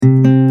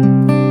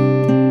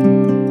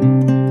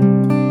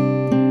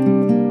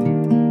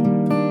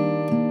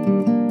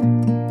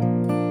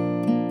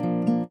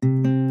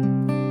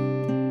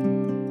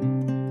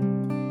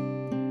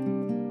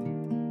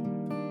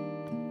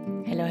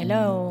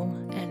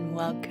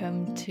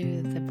welcome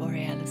to the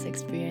Borealis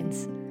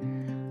Experience.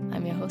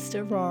 I'm your host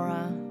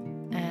Aurora,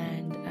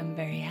 and I'm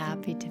very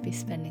happy to be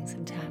spending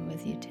some time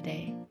with you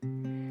today.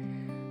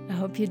 I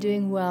hope you're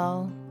doing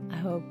well. I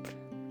hope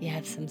you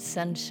have some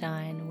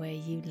sunshine where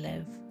you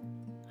live.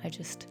 I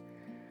just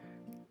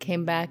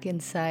came back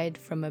inside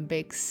from a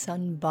big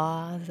sun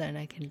bath, and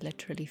I can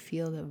literally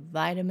feel the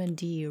vitamin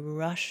D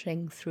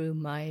rushing through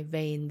my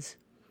veins.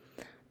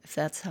 If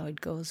that's how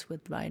it goes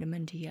with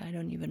vitamin D, I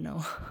don't even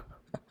know.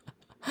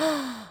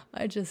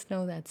 I just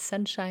know that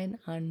sunshine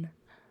on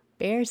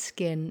bare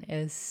skin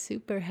is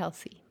super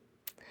healthy.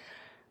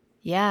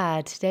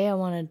 Yeah, today I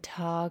want to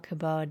talk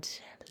about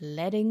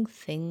letting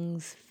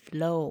things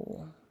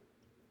flow.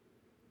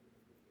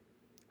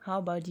 How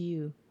about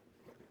you?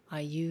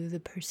 Are you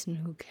the person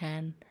who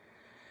can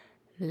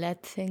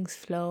let things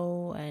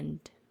flow and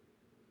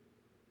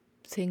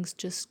things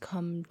just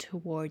come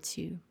towards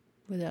you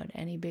without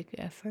any big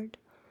effort?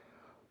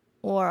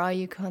 Or are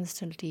you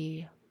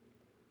constantly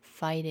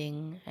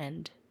fighting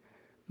and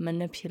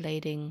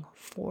manipulating,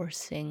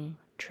 forcing,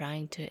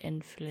 trying to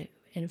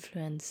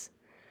influence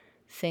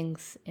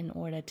things in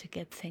order to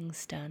get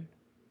things done?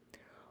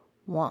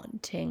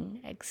 Wanting,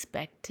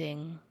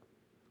 expecting,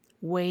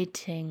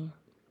 waiting.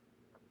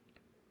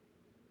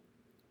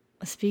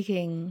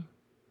 Speaking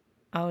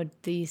out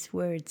these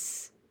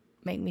words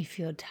make me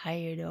feel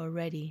tired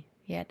already,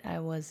 yet I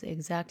was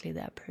exactly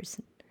that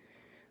person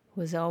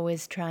who was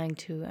always trying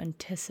to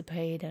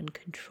anticipate and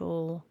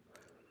control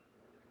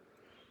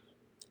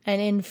and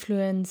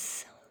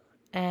influence,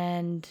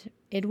 and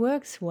it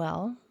works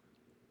well.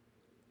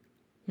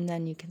 And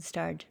then you can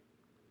start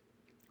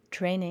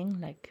training,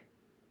 like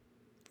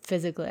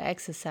physical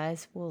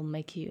exercise will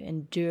make you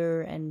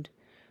endure and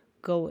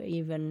go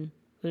even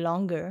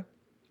longer.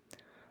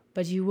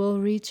 But you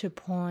will reach a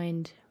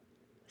point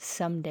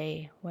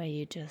someday where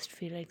you just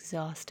feel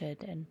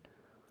exhausted and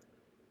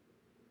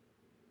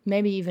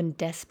maybe even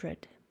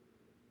desperate.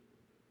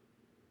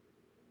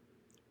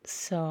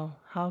 So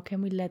how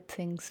can we let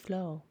things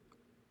flow?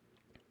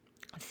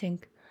 I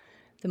think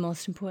the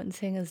most important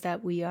thing is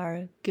that we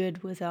are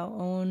good with our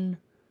own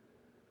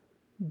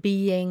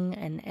being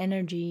and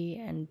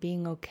energy and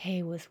being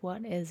okay with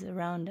what is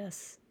around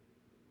us,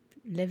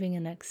 living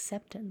in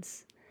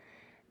acceptance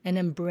and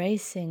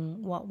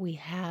embracing what we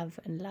have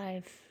in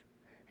life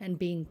and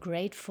being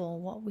grateful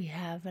what we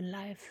have in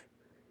life.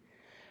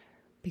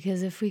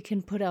 Because if we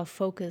can put our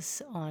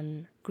focus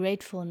on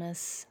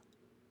gratefulness,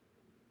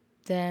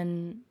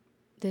 then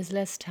there's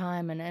less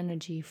time and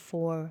energy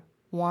for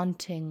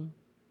wanting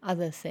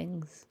other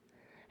things,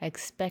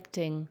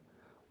 expecting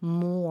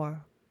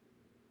more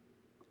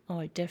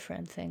or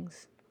different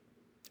things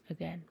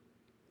again.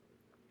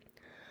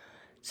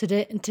 So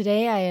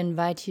today I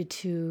invite you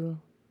to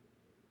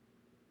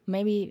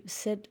maybe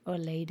sit or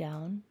lay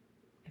down.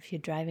 If you're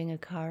driving a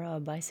car or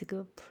a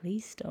bicycle,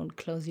 please don't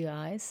close your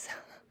eyes.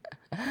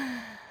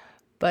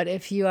 But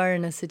if you are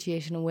in a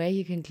situation where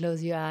you can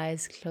close your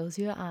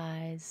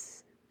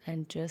eyes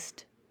and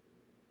just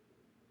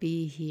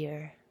be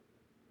here.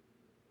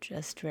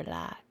 Just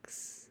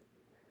relax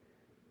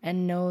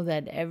and know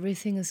that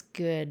everything is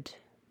good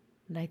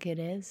like it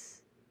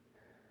is.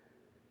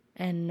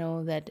 And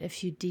know that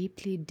if you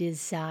deeply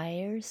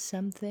desire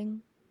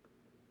something,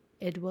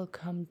 it will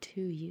come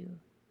to you.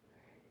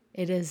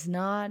 It is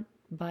not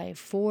by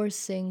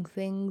forcing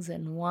things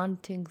and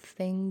wanting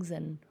things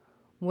and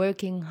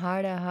working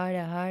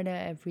harder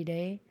every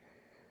day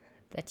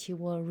that you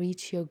will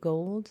reach your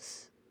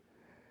goals.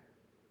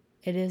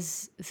 It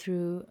is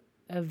through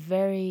a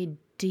very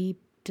deep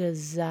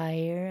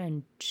desire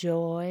and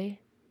joy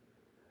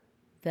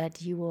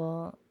that you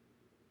will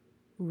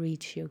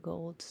reach your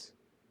goals.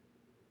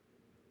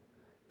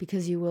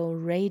 Because you will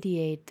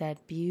radiate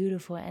that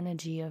beautiful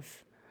energy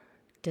of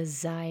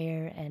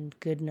desire and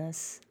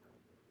goodness,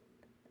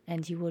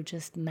 and you will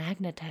just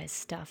magnetize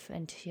stuff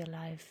into your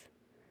life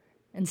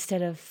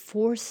instead of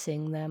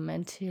forcing them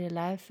into your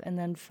life and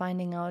then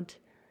finding out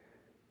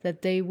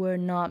that they were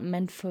not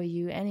meant for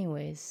you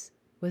anyways.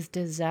 With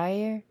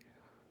desire,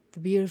 the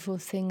beautiful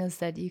thing is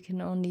that you can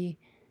only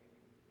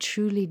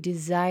truly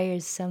desire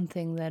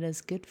something that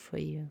is good for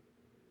you.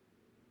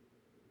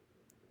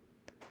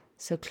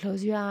 So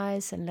close your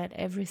eyes and let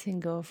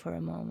everything go for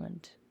a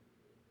moment.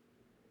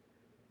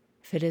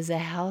 If it is a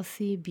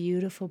healthy,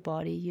 beautiful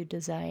body you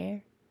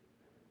desire,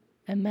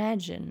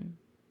 imagine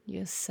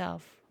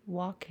yourself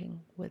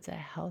walking with a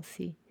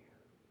healthy,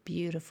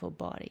 beautiful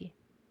body.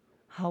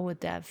 How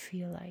would that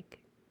feel like?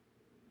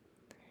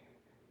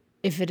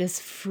 If it is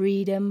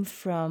freedom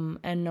from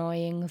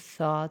annoying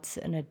thoughts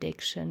and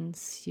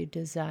addictions you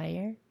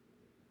desire,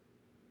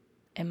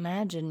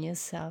 imagine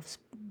yourself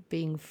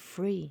being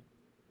free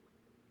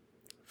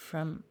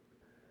from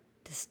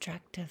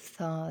destructive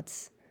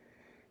thoughts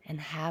and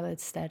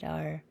habits that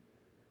are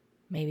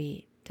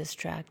maybe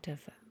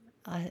destructive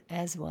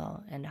as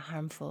well and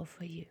harmful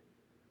for you.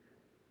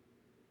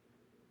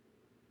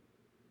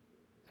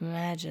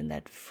 Imagine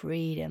that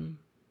freedom,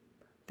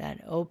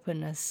 that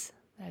openness,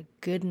 that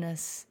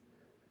goodness,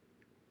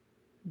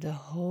 the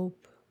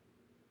hope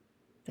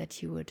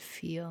that you would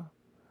feel.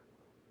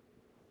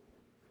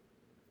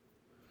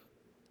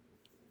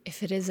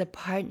 If it is a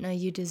partner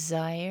you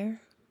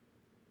desire,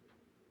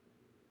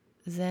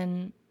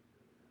 then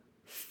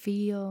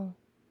feel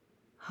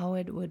how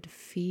it would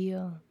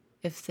feel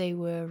if they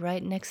were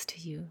right next to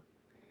you,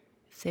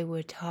 if they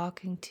were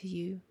talking to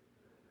you,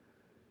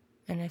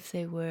 and if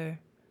they were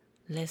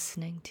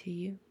listening to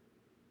you,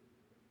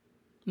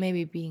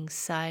 maybe being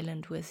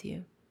silent with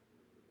you.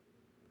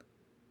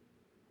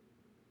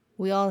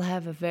 We all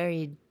have a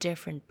very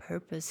different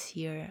purpose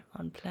here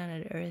on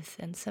planet Earth,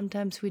 and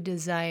sometimes we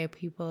desire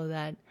people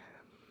that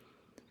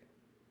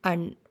are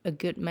a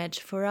good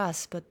match for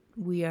us, but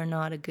we are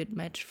not a good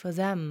match for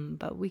them,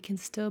 but we can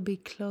still be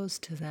close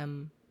to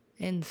them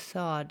in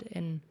thought,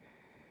 in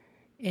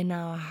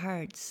our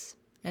hearts.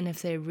 And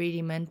if they're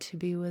really meant to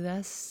be with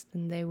us,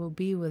 then they will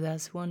be with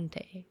us one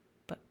day.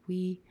 But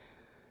we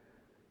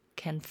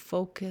can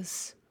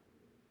focus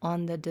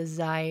on the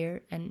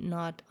desire and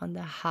not on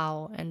the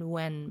how and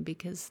when,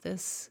 because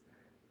this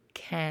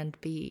can't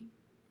be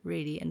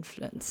really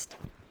influenced.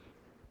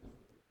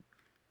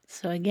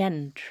 So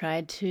again,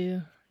 try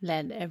to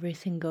let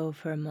everything go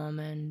for a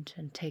moment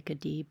and take a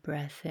deep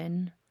breath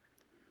in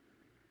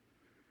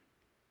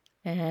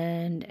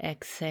and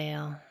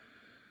exhale.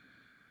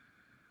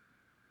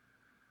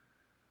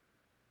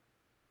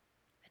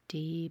 A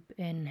deep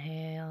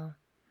inhale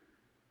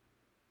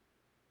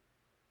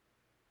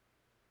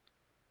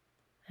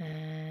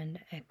and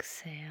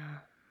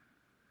exhale.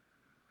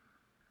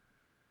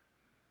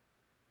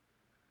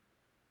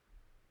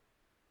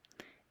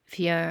 If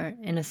you're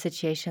in a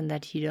situation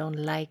that you don't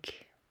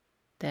like,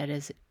 that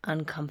is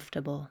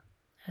uncomfortable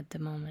at the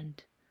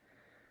moment,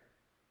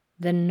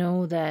 then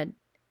know that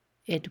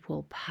it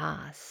will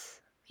pass.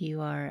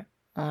 You are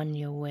on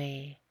your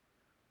way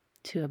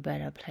to a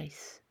better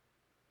place.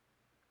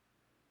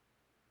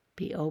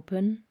 Be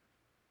open,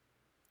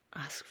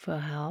 ask for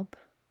help,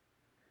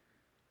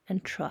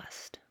 and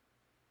trust.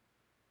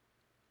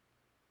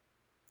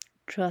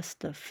 Trust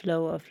the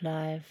flow of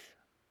life.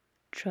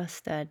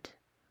 Trust that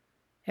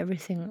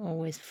everything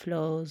always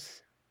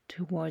flows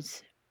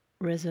towards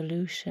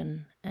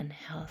resolution and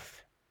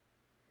health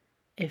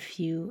if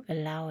you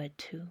allow it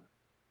to,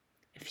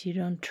 if you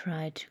don't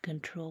try to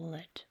control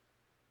it.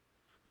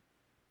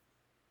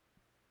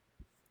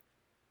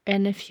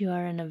 And if you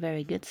are in a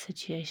very good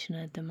situation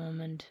at the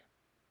moment,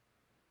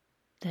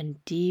 then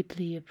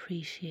deeply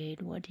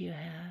appreciate what you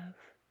have.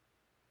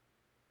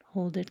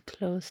 Hold it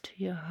close to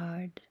your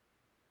heart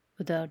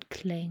without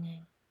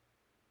clinging,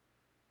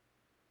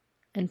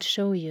 and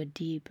show your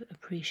deep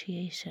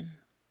appreciation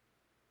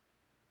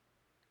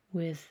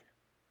with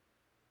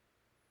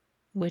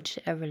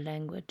whichever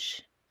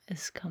language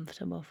is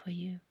comfortable for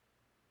you.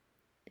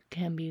 It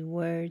can be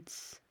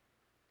words,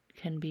 it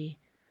can be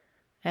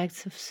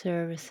acts of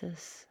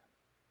services,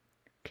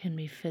 it can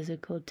be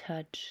physical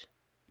touch,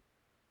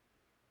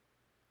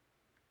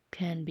 it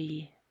can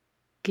be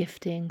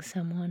gifting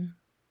someone.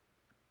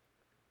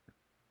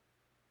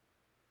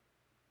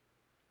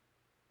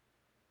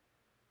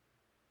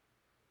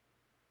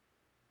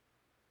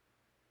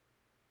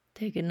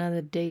 Take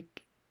another deep,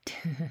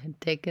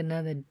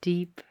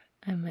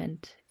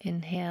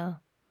 inhale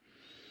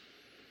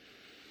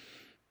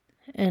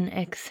and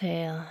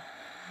exhale.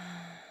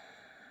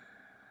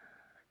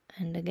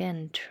 And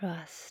again,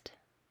 trust.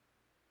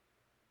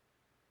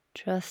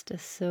 Trust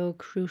is so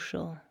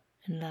crucial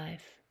in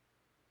life,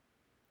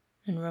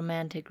 in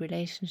romantic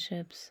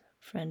relationships,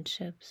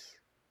 friendships,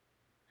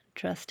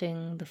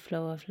 trusting the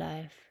flow of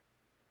life,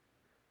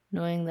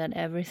 knowing that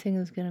everything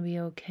is going to be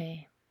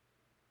okay.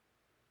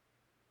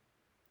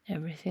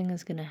 Everything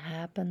is going to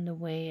happen the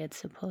way it's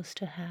supposed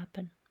to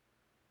happen.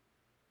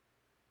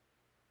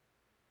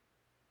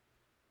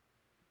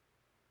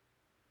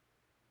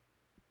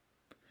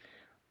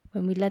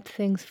 When we let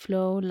things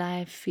flow,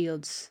 life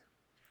feels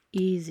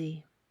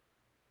easy,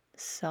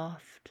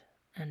 soft,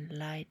 and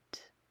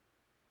light.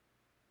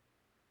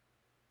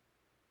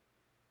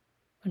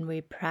 When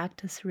we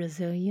practice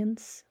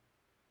resilience,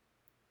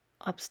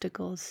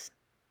 obstacles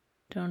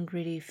don't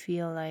really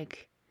feel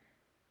like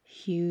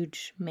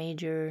huge,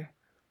 major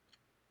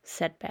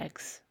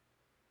setbacks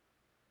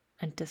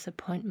and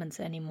disappointments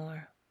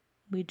anymore.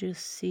 We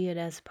just see it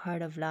as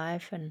part of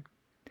life and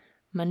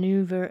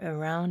maneuver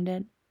around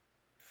it,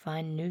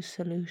 find new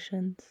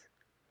solutions,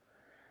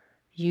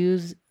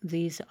 use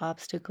these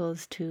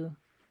obstacles to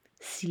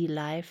see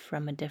life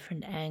from a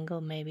different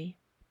angle, maybe.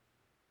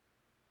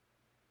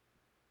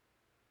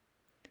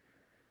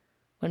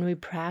 When we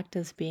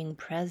practice being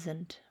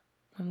present,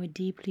 when we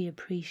deeply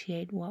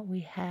appreciate what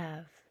we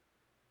have,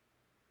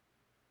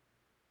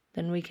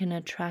 then we can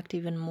attract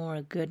even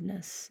more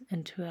goodness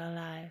into our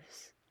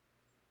lives.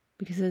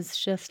 Because it's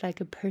just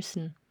like a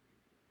person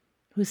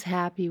who's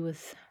happy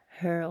with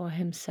her or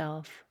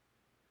himself,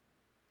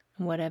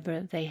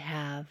 whatever they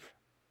have.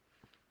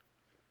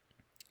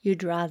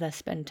 You'd rather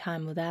spend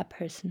time with that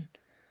person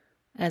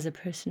as a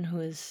person who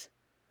is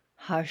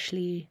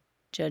harshly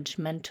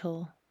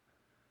judgmental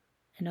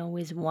and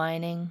always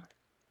whining,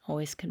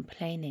 always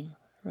complaining,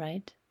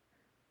 right?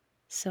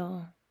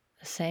 So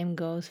the same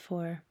goes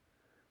for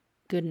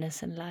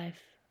goodness in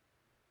life.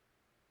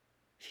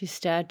 If you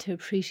start to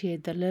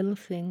appreciate the little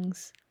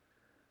things,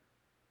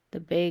 the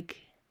big,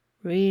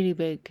 really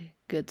big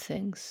good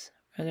things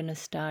are going to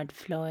start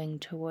flowing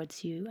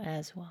towards you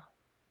as well.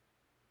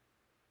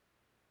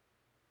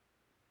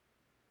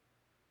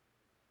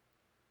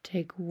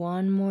 Take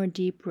one more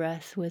deep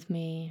breath with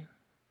me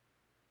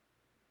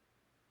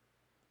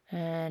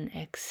and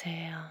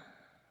exhale.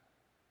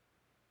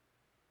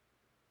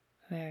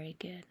 Very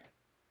good.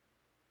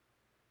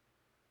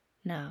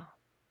 Now,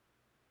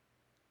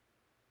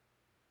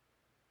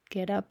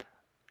 get up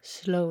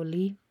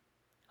slowly.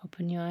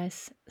 Open your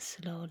eyes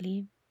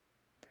slowly.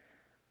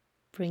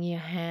 Bring your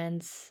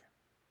hands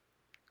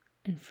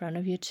in front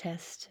of your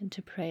chest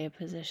into prayer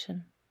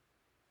position.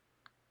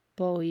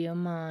 Bow your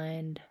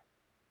mind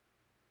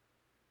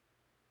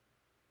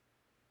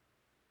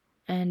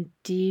and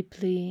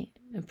deeply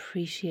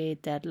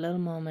appreciate that little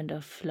moment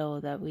of flow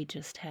that we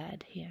just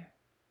had here.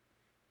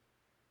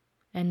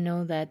 And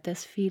know that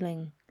this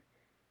feeling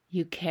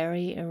you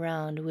carry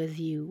around with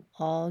you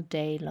all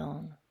day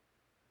long.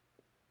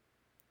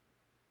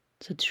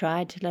 So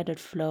try to let it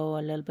flow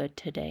a little bit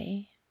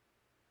today,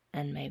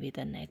 and maybe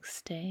the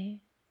next day,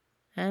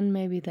 and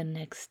maybe the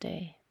next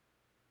day.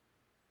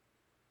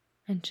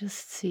 And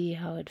just see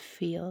how it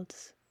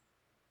feels.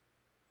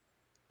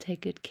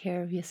 Take good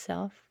care of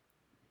yourself.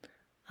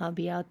 I'll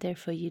be out there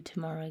for you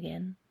tomorrow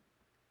again.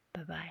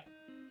 Bye-bye.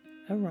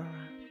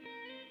 Aurora.